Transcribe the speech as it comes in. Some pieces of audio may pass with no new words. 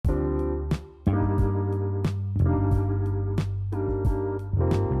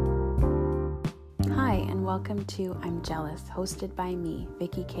welcome to I'm Jealous, hosted by me,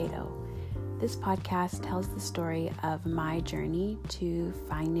 Vicky Cato. This podcast tells the story of my journey to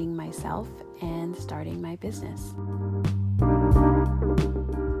finding myself and starting my business.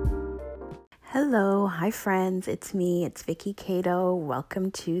 Hello, hi friends, it's me, it's Vicky Cato.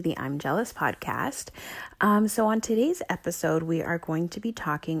 Welcome to the I'm Jealous podcast. So on today's episode, we are going to be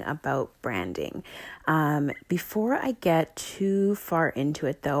talking about branding. Before I get too far into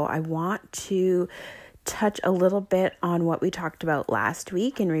it though, I want to touch a little bit on what we talked about last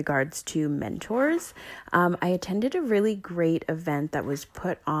week in regards to mentors. I attended a really great event that was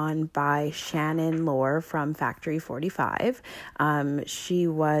put on by Shannon Lohr from Factory 45. She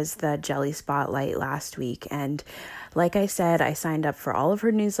was the Jelly Spotlight last week, and like I said, I signed up for all of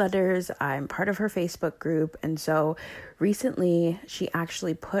her newsletters. I'm part of her Facebook group. And so recently she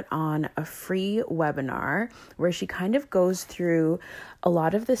actually put on a free webinar where she kind of goes through a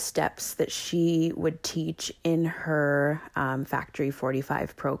lot of the steps that she would teach in her Factory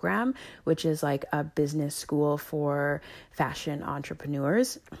 45 program, which is like a business school for fashion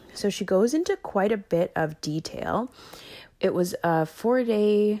entrepreneurs. So she goes into quite a bit of detail. It was a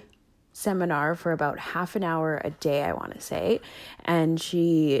 4-day seminar for about half an hour a day, I want to say. And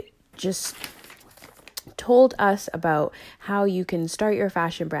she just told us about how you can start your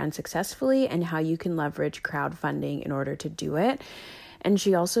fashion brand successfully and how you can leverage crowdfunding in order to do it. And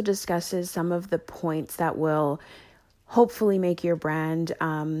she also discusses some of the points that will hopefully make your brand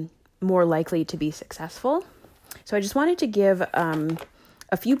more likely to be successful. So I just wanted to give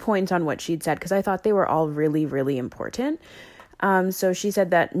a few points on what she'd said because I thought they were all really, really important. So she said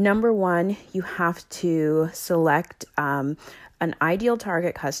that number one, you have to select an ideal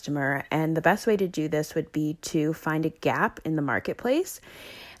target customer. And the best way to do this would be to find a gap in the marketplace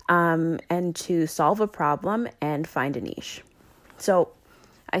and to solve a problem and find a niche. So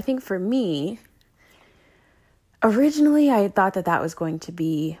I think for me, originally I thought that was going to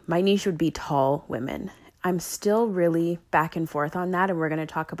be, my niche would be tall women. I'm still really back and forth on that, and we're going to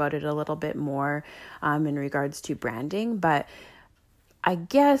talk about it a little bit more in regards to branding, but I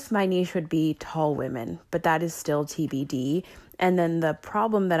guess my niche would be tall women, but that is still TBD. And then the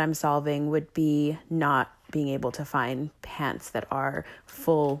problem that I'm solving would be not being able to find pants that are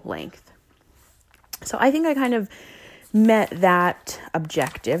full length. So I think I kind of met that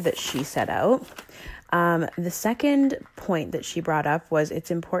objective that she set out. The second point that she brought up was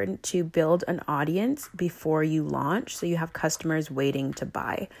it's important to build an audience before you launch so you have customers waiting to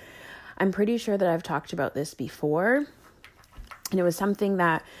buy. I'm pretty sure that I've talked about this before, and it was something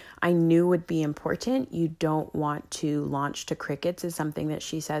that I knew would be important. You don't want to launch to crickets is something that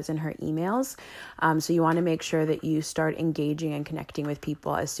she says in her emails. So you want to make sure that you start engaging and connecting with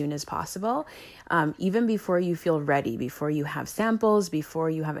people as soon as possible, even before you feel ready, before you have samples, before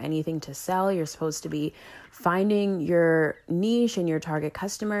you have anything to sell. You're supposed to be finding your niche and your target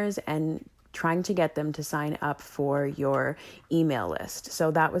customers and trying to get them to sign up for your email list.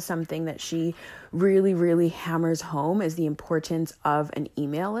 So that was something that she really, really hammers home is the importance of an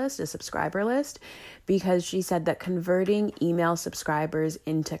email list, a subscriber list, because she said that converting email subscribers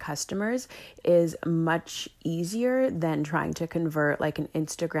into customers is much easier than trying to convert like an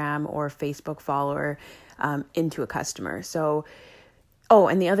Instagram or Facebook follower into a customer. So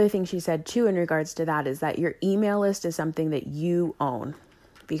and the other thing she said too in regards to that is that your email list is something that you own,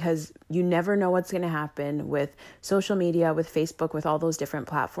 because you never know what's going to happen with social media, with Facebook, with all those different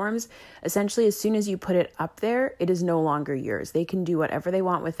platforms. Essentially, as soon as you put it up there, it is no longer yours. They can do whatever they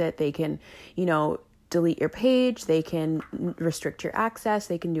want with it. They can, delete your page. They can restrict your access.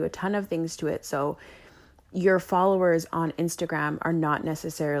 They can do a ton of things to it. So your followers on Instagram are not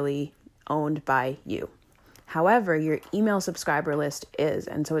necessarily owned by you. However, your email subscriber list is,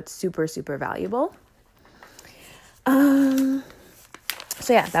 and so it's super, super valuable.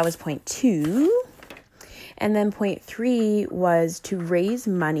 So yeah, that was point 2. And then point 3 was to raise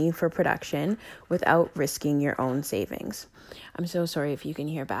money for production without risking your own savings. I'm so sorry if you can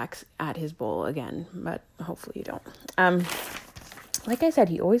hear Bax at his bowl again, but hopefully you don't. Like I said,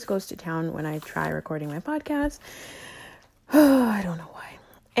 he always goes to town when I try recording my podcast. I don't know why.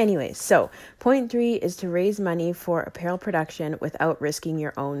 Anyways, so point 3 is to raise money for apparel production without risking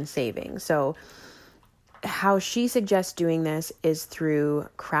your own savings. So how she suggests doing this is through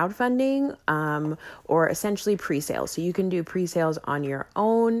crowdfunding or essentially pre-sales. So you can do pre-sales on your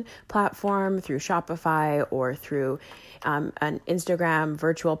own platform through Shopify or through an Instagram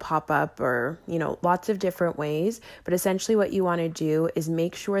virtual pop-up or, lots of different ways. But essentially what you want to do is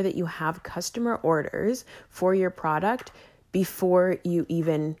make sure that you have customer orders for your product before you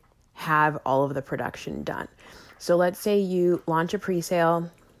even have all of the production done. So let's say you launch a pre-sale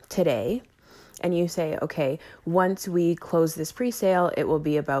today and you say, okay, once we close this pre-sale, it will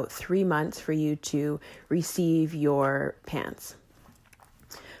be about 3 months for you to receive your pants.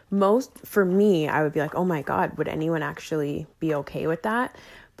 For me, I would be like, oh my God, would anyone actually be okay with that?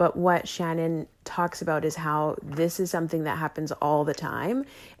 But what Shannon talks about is how this is something that happens all the time.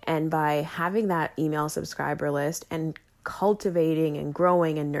 And by having that email subscriber list and cultivating and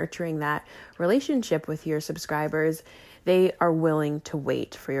growing and nurturing that relationship with your subscribers, they are willing to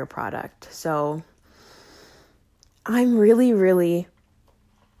wait for your product. So I'm really,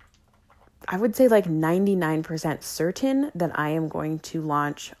 I would say like 99% certain that I am going to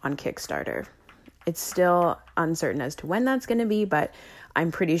launch on Kickstarter. It's still uncertain as to when that's going to be, but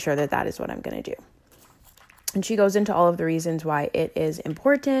I'm pretty sure that that is what I'm going to do. And she goes into all of the reasons why it is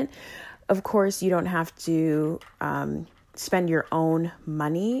important. Of course, you don't have to spend your own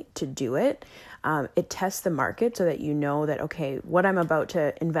money to do it. It tests the market so that you know that, okay, what I'm about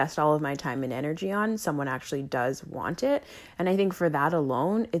to invest all of my time and energy on, someone actually does want it. And I think for that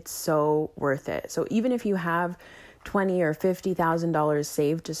alone, it's so worth it. So even if you have $20,000 or $50,000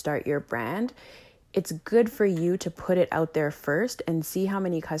 saved to start your brand, it's good for you to put it out there first and see how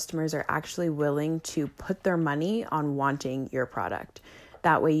many customers are actually willing to put their money on wanting your product.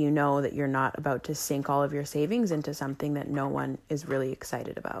 That way you know that you're not about to sink all of your savings into something that no one is really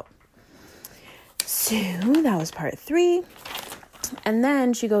excited about. So that was part 3. And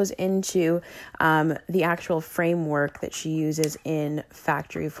then she goes into the actual framework that she uses in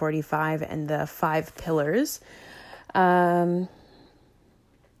Factory 45 and the 5 pillars.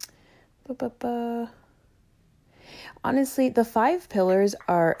 Honestly, the 5 pillars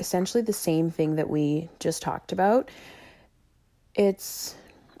are essentially the same thing that we just talked about. It's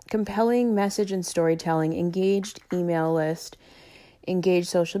compelling message and storytelling, engaged email list, engaged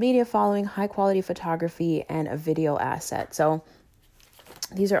social media following, high quality photography, and a video asset. So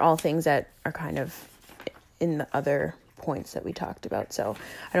these are all things that are kind of in the other points that we talked about. So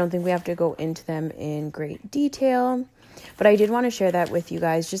I don't think we have to go into them in great detail, but I did want to share that with you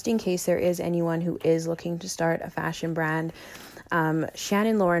guys just in case there is anyone who is looking to start a fashion brand.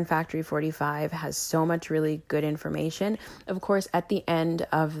 Shannon Lauren Factory 45 has so much really good information. Of course, at the end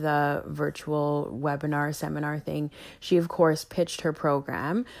of the virtual webinar seminar thing, she of course pitched her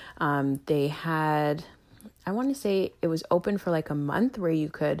program. They had, I want to say it was open for like a month where you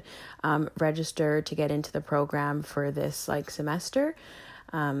could register to get into the program for this like semester.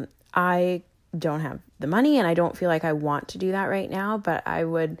 I don't have the money and I don't feel like I want to do that right now, but I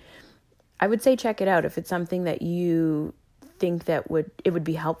would say check it out. If it's something that you think that it would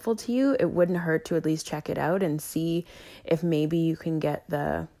be helpful to you, it wouldn't hurt to at least check it out and see if maybe you can get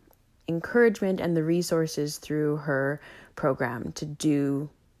the encouragement and the resources through her program to do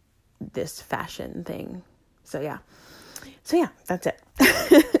this fashion thing. So yeah, that's it.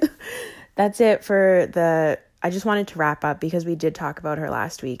 That's it for I just wanted to wrap up because we did talk about her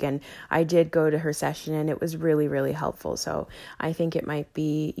last week and I did go to her session and it was really, really helpful. So I think it might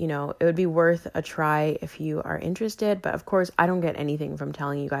be, it would be worth a try if you are interested. But of course, I don't get anything from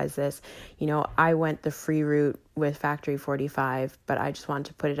telling you guys this. I went the free route with Factory 45, but I just wanted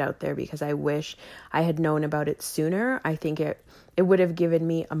to put it out there because I wish I had known about it sooner. I think it would have given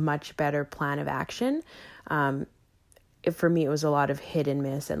me a much better plan of action. For me, it was a lot of hit and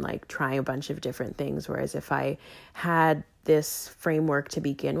miss and like trying a bunch of different things. Whereas if I had this framework to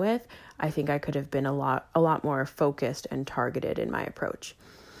begin with, I think I could have been a lot more focused and targeted in my approach.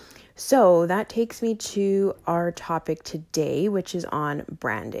 So that takes me to our topic today, which is on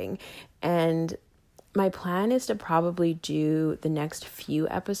branding. And my plan is to probably do the next few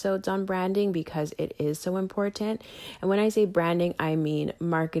episodes on branding because it is so important. And when I say branding, I mean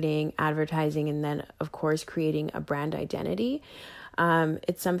marketing, advertising, and then, of course, creating a brand identity.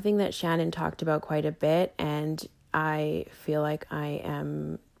 It's something that Shannon talked about quite a bit, and I feel like I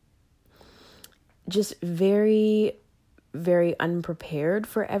am just very, very unprepared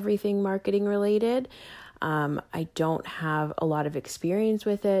for everything marketing related. I don't have a lot of experience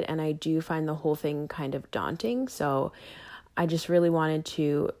with it, and I do find the whole thing kind of daunting. So I just really wanted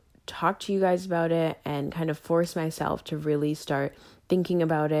to talk to you guys about it and kind of force myself to really start thinking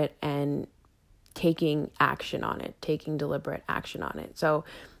about it and taking action on it, taking deliberate action on it. So,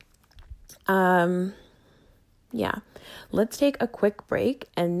 yeah, let's take a quick break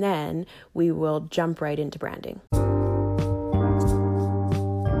and then we will jump right into branding.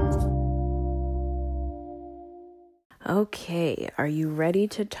 Okay, are you ready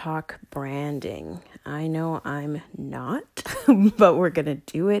to talk branding? I know I'm not, but we're going to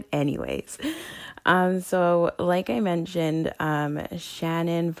do it anyways. So like I mentioned,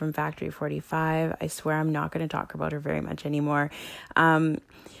 Shannon from Factory 45, I swear I'm not going to talk about her very much anymore.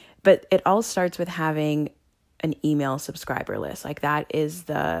 But it all starts with having an email subscriber list. Like that is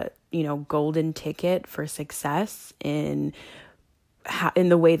the, golden ticket for success in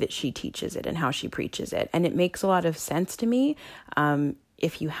the way that she teaches it and how she preaches it. And it makes a lot of sense to me.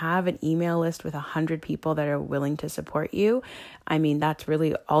 If you have an email list with 100 people that are willing to support you, I mean, that's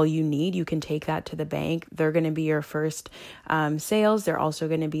really all you need. You can take that to the bank. They're going to be your first sales. They're also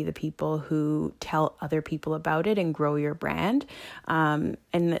going to be the people who tell other people about it and grow your brand. And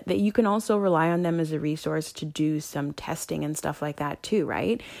that you can also rely on them as a resource to do some testing and stuff like that too,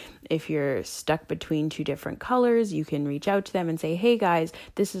 right? If you're stuck between two different colors, you can reach out to them and say, hey guys,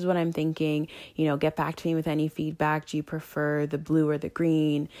 this is what I'm thinking, get back to me with any feedback. Do you prefer the blue or the green?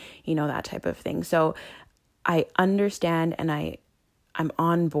 That type of thing. So I understand and I'm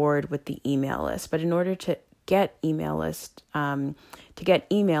on board with the email list, but in order to get to get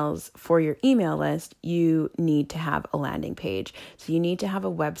emails for your email list, you need to have a landing page. So you need to have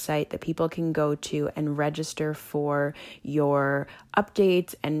a website that people can go to and register for your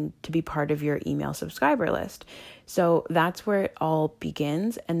updates and to be part of your email subscriber list. So that's where it all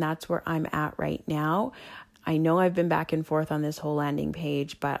begins, and that's where I'm at right now. I know I've been back and forth on this whole landing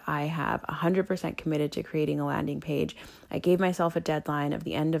page, but I have 100% committed to creating a landing page. I gave myself a deadline of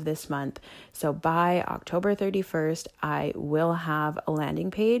the end of this month. So by October 31st, I will have a landing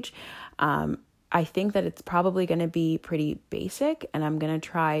page. I think that it's probably going to be pretty basic, and I'm going to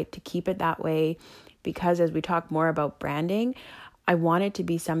try to keep it that way because as we talk more about branding, I want it to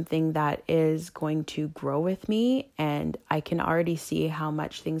be something that is going to grow with me, and I can already see how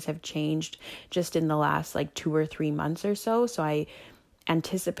much things have changed just in the last 2 or 3 months or so. So I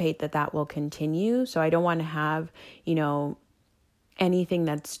anticipate that will continue. So I don't want to have, anything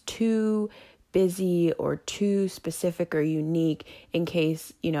that's too busy or too specific or unique in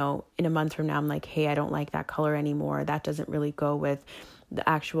case, in a month from now, I'm like, hey, I don't like that color anymore. That doesn't really go with the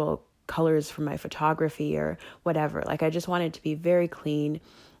actual colors for my photography or whatever. I just want it to be very clean,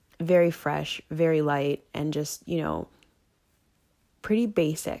 very fresh, very light, and just, pretty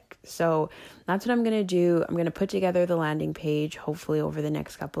basic. So that's what I'm going to do. I'm going to put together the landing page, hopefully over the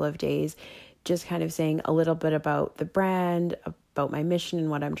next couple of days, just kind of saying a little bit about the brand, about my mission and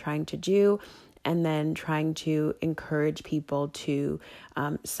what I'm trying to do, and then trying to encourage people to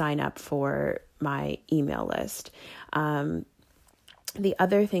sign up for my email list. The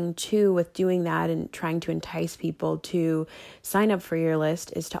other thing too with doing that and trying to entice people to sign up for your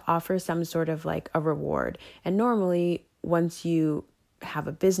list is to offer some sort of a reward. And normally once you have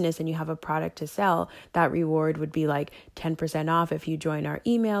a business and you have a product to sell, that reward would be 10% off if you join our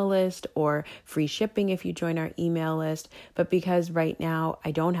email list or free shipping if you join our email list. But because right now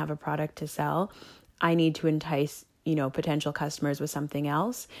I don't have a product to sell, I need to entice, potential customers with something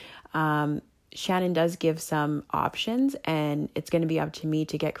else. Shannon does give some options, and it's going to be up to me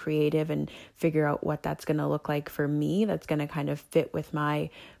to get creative and figure out what that's going to look like for me. That's going to kind of fit with my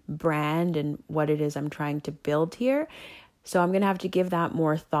brand and what it is I'm trying to build here. So I'm going to have to give that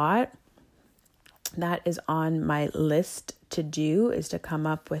more thought. That is on my list to do, is to come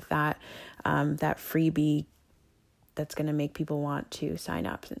up with that freebie that's going to make people want to sign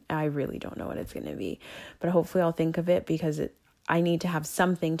up. I really don't know what it's going to be, but hopefully I'll think of it because I need to have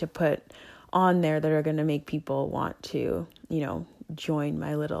something to put on there that are going to make people want to, join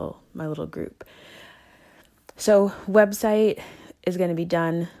my little group. So website is going to be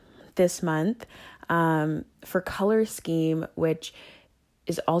done this month. For color scheme, which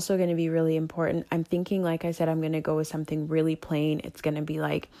is also going to be really important, I'm thinking, like I said, I'm going to go with something really plain. It's going to be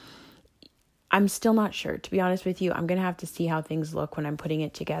I'm still not sure, to be honest with you. I'm going to have to see how things look when I'm putting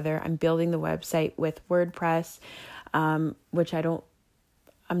it together. I'm building the website with WordPress, which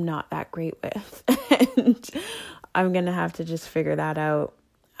I'm not that great with, and I'm going to have to just figure that out.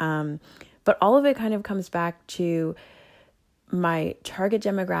 But all of it kind of comes back to my target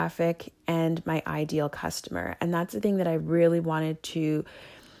demographic and my ideal customer. And that's the thing that I really wanted to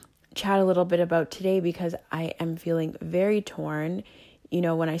chat a little bit about today, because I am feeling very torn.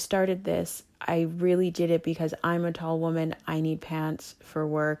 When I started this, I really did it because I'm a tall woman. I need pants for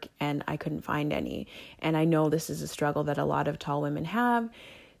work and I couldn't find any. And I know this is a struggle that a lot of tall women have.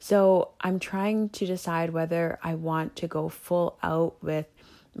 So I'm trying to decide whether I want to go full out with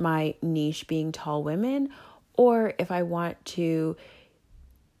my niche being tall women, or if I want to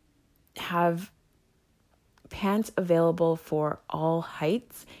have pants available for all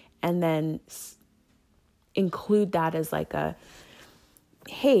heights and then include that as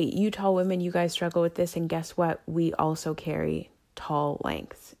hey, you tall women, you guys struggle with this, and guess what? We also carry tall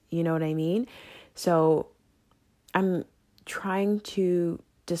lengths. You know what I mean? So I'm trying to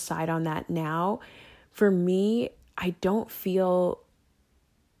decide on that now. For me, I don't feel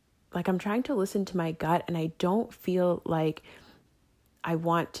like I'm trying to listen to my gut, and I don't feel like I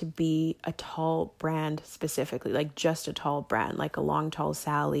want to be a tall brand specifically, like just a tall brand, like a Long Tall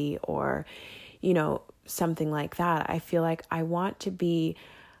Sally or, something like that. I feel like I want to be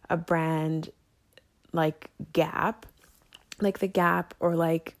a brand like Gap, like the Gap, or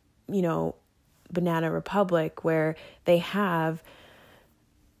like, Banana Republic, where they have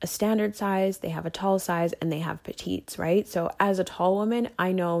a standard size, they have a tall size, and they have petites, right? So as a tall woman,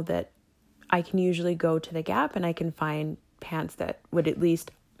 I know that I can usually go to the Gap and I can find pants that would at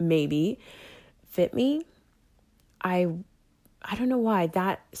least maybe fit me. I don't know why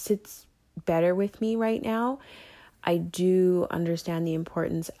that sits better with me right now. I do understand the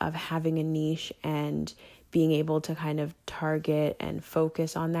importance of having a niche and being able to kind of target and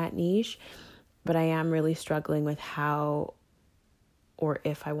focus on that niche, but I am really struggling with how or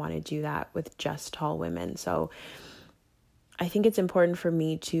if I want to do that with just tall women. So I think it's important for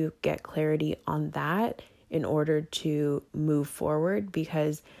me to get clarity on that in order to move forward,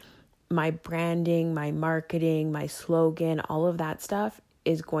 because my branding, my marketing, my slogan, all of that stuff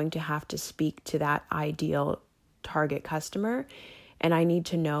is going to have to speak to that ideal target customer. And I need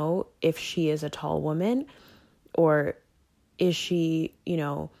to know if she is a tall woman, or is she,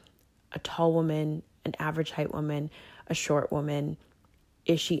 a tall woman, an average height woman, a short woman?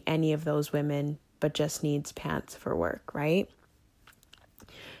 Is she any of those women, but just needs pants for work, right?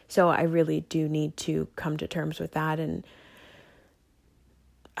 So I really do need to come to terms with that. And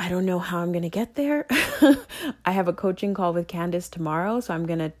I don't know how I'm going to get there. I have a coaching call with Candace tomorrow, so I'm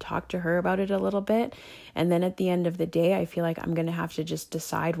going to talk to her about it a little bit. And then at the end of the day, I feel like I'm going to have to just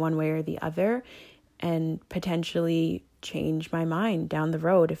decide one way or the other and potentially change my mind down the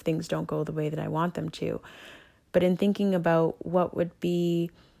road if things don't go the way that I want them to. But in thinking about what would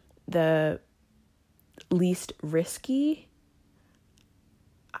be the least risky,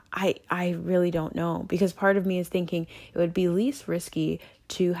 I really don't know, because part of me is thinking it would be least risky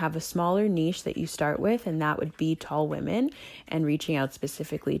to have a smaller niche that you start with, and that would be tall women, and reaching out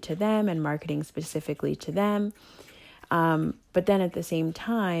specifically to them and marketing specifically to them. But then at the same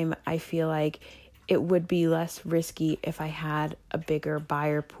time, I feel like it would be less risky if I had a bigger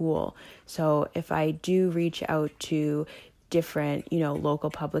buyer pool. So if I do reach out to different, local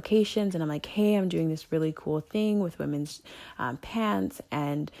publications, and I'm like, hey, I'm doing this really cool thing with women's pants,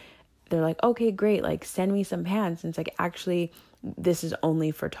 and they're like, okay, great, like send me some pants. And it's like, actually, this is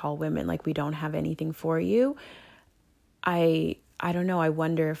only for tall women. Like, we don't have anything for you. I don't know. I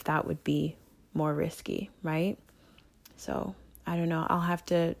wonder if that would be more risky, right? So I don't know. I'll have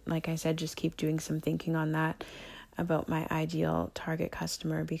to, like I said, just keep doing some thinking on that about my ideal target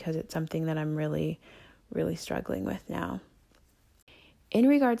customer, because it's something that I'm really, really struggling with now. In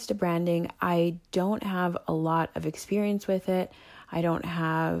regards to branding, I don't have a lot of experience with it. I don't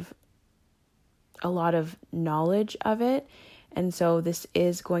have a lot of knowledge of it. And so this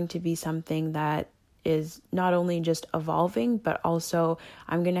is going to be something that is not only just evolving, but also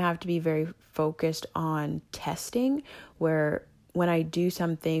I'm going to have to be very focused on testing, where when I do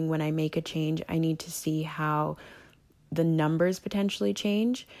something, when I make a change, I need to see how the numbers potentially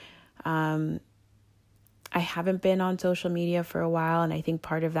change. I haven't been on social media for a while, and I think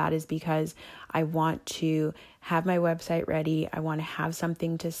part of that is because I want to have my website ready. I want to have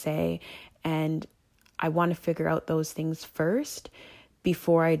something to say, and I want to figure out those things first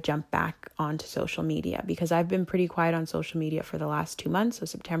before I jump back onto social media, because I've been pretty quiet on social media for the last 2 months. So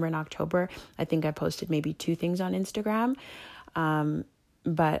September and October, I think I posted maybe 2 things on Instagram.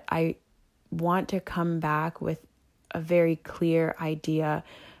 But I want to come back with a very clear idea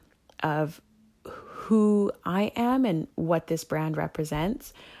of who I am and what this brand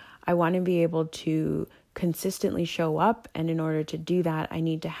represents. I want to be able to consistently show up. And in order to do that, I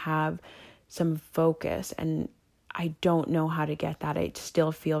need to have some focus. And I don't know how to get that. I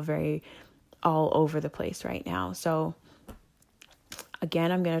still feel very all over the place right now. So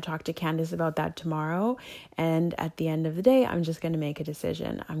again, I'm going to talk to Candace about that tomorrow. And at the end of the day, I'm just going to make a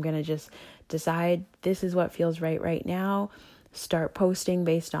decision. I'm going to just decide this is what feels right now. Start posting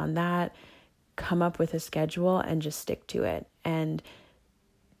based on that. Come up with a schedule and just stick to it. And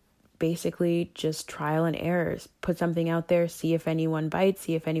basically just trial and errors. Put something out there, see if anyone bites,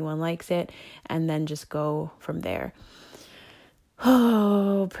 see if anyone likes it, and then just go from there.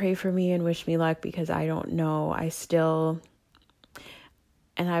 Oh, pray for me and wish me luck, because I don't know.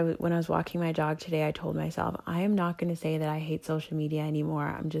 When I was walking my dog today, I told myself, I am not going to say that I hate social media anymore.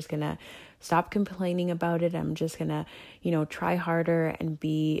 I'm just going to stop complaining about it. I'm just going to, try harder and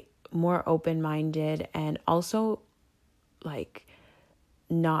be more open-minded, and also like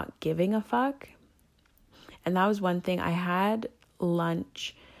not giving a fuck. And that was one thing. I had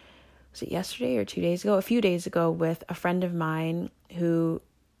lunch was it yesterday or 2 days ago? A few days ago with a friend of mine who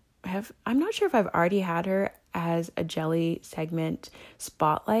I'm not sure if I've already had her as a Jelly segment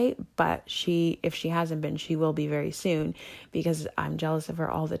spotlight, but if she hasn't been, she will be very soon because I'm jealous of her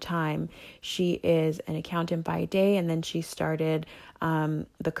all the time. She is an accountant by day, and then she started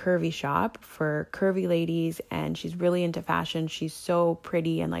the Curvy Shop for curvy ladies, and she's really into fashion. She's so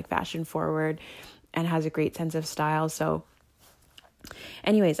pretty and like fashion forward and has a great sense of style. So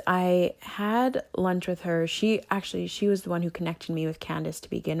anyways, I had lunch with her. She was the one who connected me with Candace to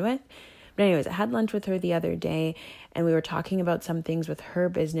begin with. But anyways, I had lunch with her the other day and we were talking about some things with her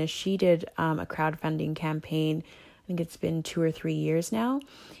business. She did a crowdfunding campaign. I think it's been 2 or 3 years now.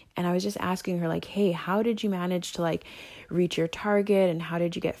 And I was just asking her like, hey, how did you manage to like reach your target? And how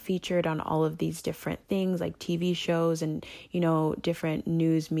did you get featured on all of these different things like TV shows and, different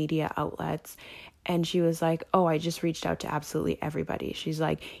news media outlets? And she was like, oh, I just reached out to absolutely everybody. She's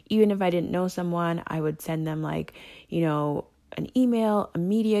like, even if I didn't know someone, I would send them like, an email, a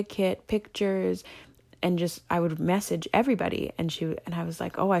media kit, pictures, and just, I would message everybody. And I was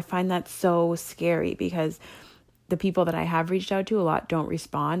like, oh, I find that so scary because the people that I have reached out to a lot don't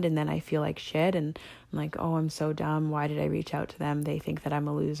respond. And then I feel like shit. And I'm like, oh, I'm so dumb. Why did I reach out to them? They think that I'm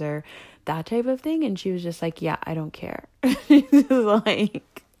a loser, that type of thing. And she was just like, yeah, I don't care. She's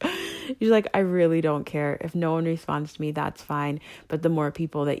like, I really don't care. If no one responds to me, that's fine. But the more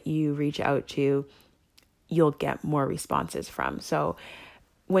people that you reach out to, you'll get more responses from. So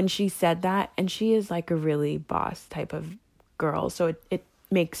when she said that, and she is like a really boss type of girl, so it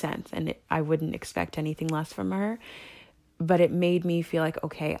makes sense, and I wouldn't expect anything less from her. But it made me feel like,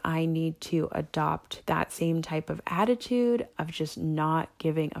 okay, I need to adopt that same type of attitude of just not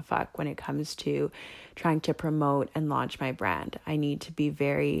giving a fuck when it comes to trying to promote and launch my brand. I need to be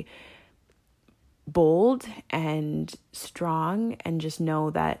very bold and strong and just know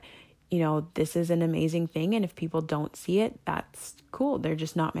that, this is an amazing thing. And if people don't see it, that's cool. They're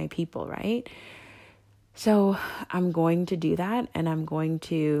just not my people, right? So I'm going to do that. And I'm going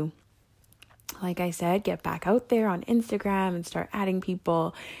to, like I said, get back out there on Instagram and start adding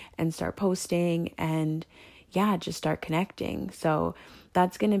people and start posting and just start connecting. So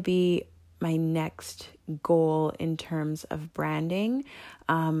that's going to be my next goal in terms of branding.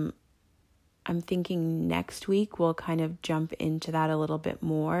 I'm thinking next week we'll kind of jump into that a little bit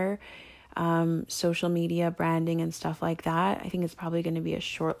more. Social media branding and stuff like that. I think it's probably going to be a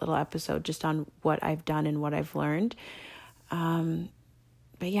short little episode just on what I've done and what I've learned.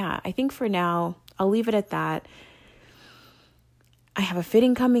 But yeah, I think for now, I'll leave it at that. I have a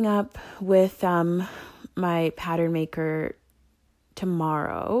fitting coming up with my pattern maker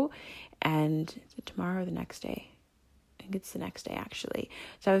tomorrow. And is it tomorrow or the next day? I think it's the next day, actually.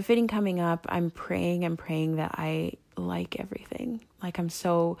 So I have a fitting coming up. I'm praying that I like everything. Like, I'm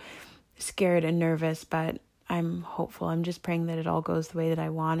so scared and nervous, but I'm hopeful. I'm just praying that it all goes the way that I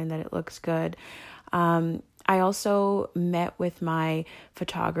want and that it looks good. I also met with my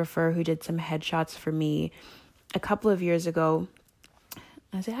photographer who did some headshots for me a couple of years ago.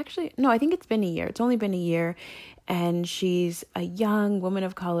 Is it actually? No, I think it's been a year. It's only been a year. And she's a young woman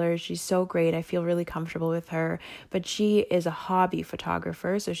of color. She's so great. I feel really comfortable with her. But she is a hobby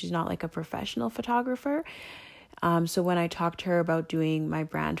photographer, so she's not like a professional photographer. So when I talked to her about doing my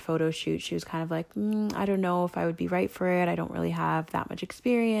brand photo shoot, she was kind of like, I don't know if I would be right for it. I don't really have that much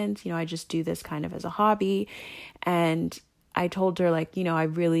experience. I just do this kind of as a hobby. And I told her like, I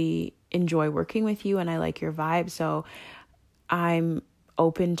really enjoy working with you and I like your vibe. So I'm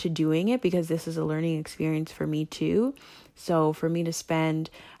open to doing it because this is a learning experience for me too. So for me to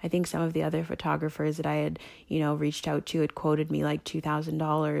spend, I think some of the other photographers that I had, reached out to had quoted me like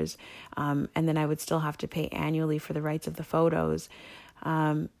 $2,000. And then I would still have to pay annually for the rights of the photos.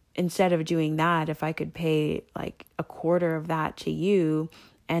 Instead of doing that, if I could pay like a quarter of that to you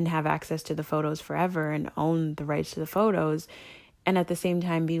and have access to the photos forever and own the rights to the photos, and at the same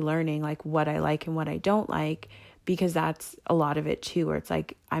time be learning like what I like and what I don't like, because that's a lot of it too, where it's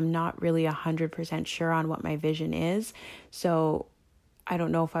like, I'm not really 100% sure on what my vision is. So I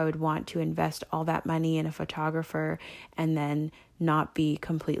don't know if I would want to invest all that money in a photographer and then not be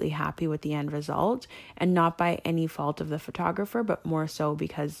completely happy with the end result, and not by any fault of the photographer, but more so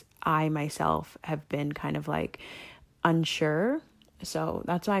because I myself have been kind of like unsure. So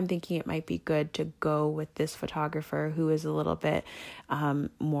that's why I'm thinking it might be good to go with this photographer who is a little bit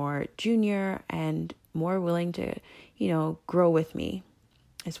more junior and more willing to, grow with me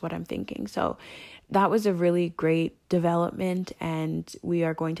is what I'm thinking. So that was a really great development, and we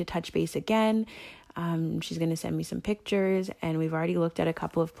are going to touch base again. She's going to send me some pictures, and we've already looked at a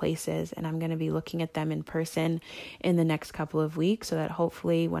couple of places, and I'm going to be looking at them in person in the next couple of weeks, so that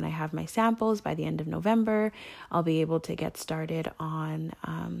hopefully when I have my samples by the end of November, I'll be able to get started on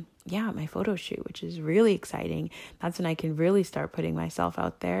my photo shoot, which is really exciting. That's when I can really start putting myself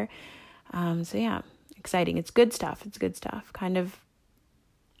out there. Exciting. It's good stuff. Kind of,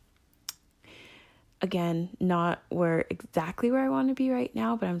 again, not exactly where I want to be right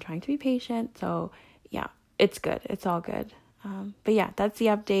now, but I'm trying to be patient. So yeah, it's good. It's all good. But yeah, that's the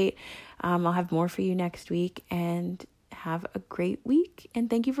update. I'll have more for you next week, and have a great week. And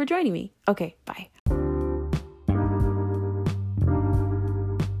thank you for joining me. Okay, bye.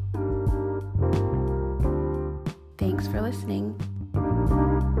 Thanks for listening.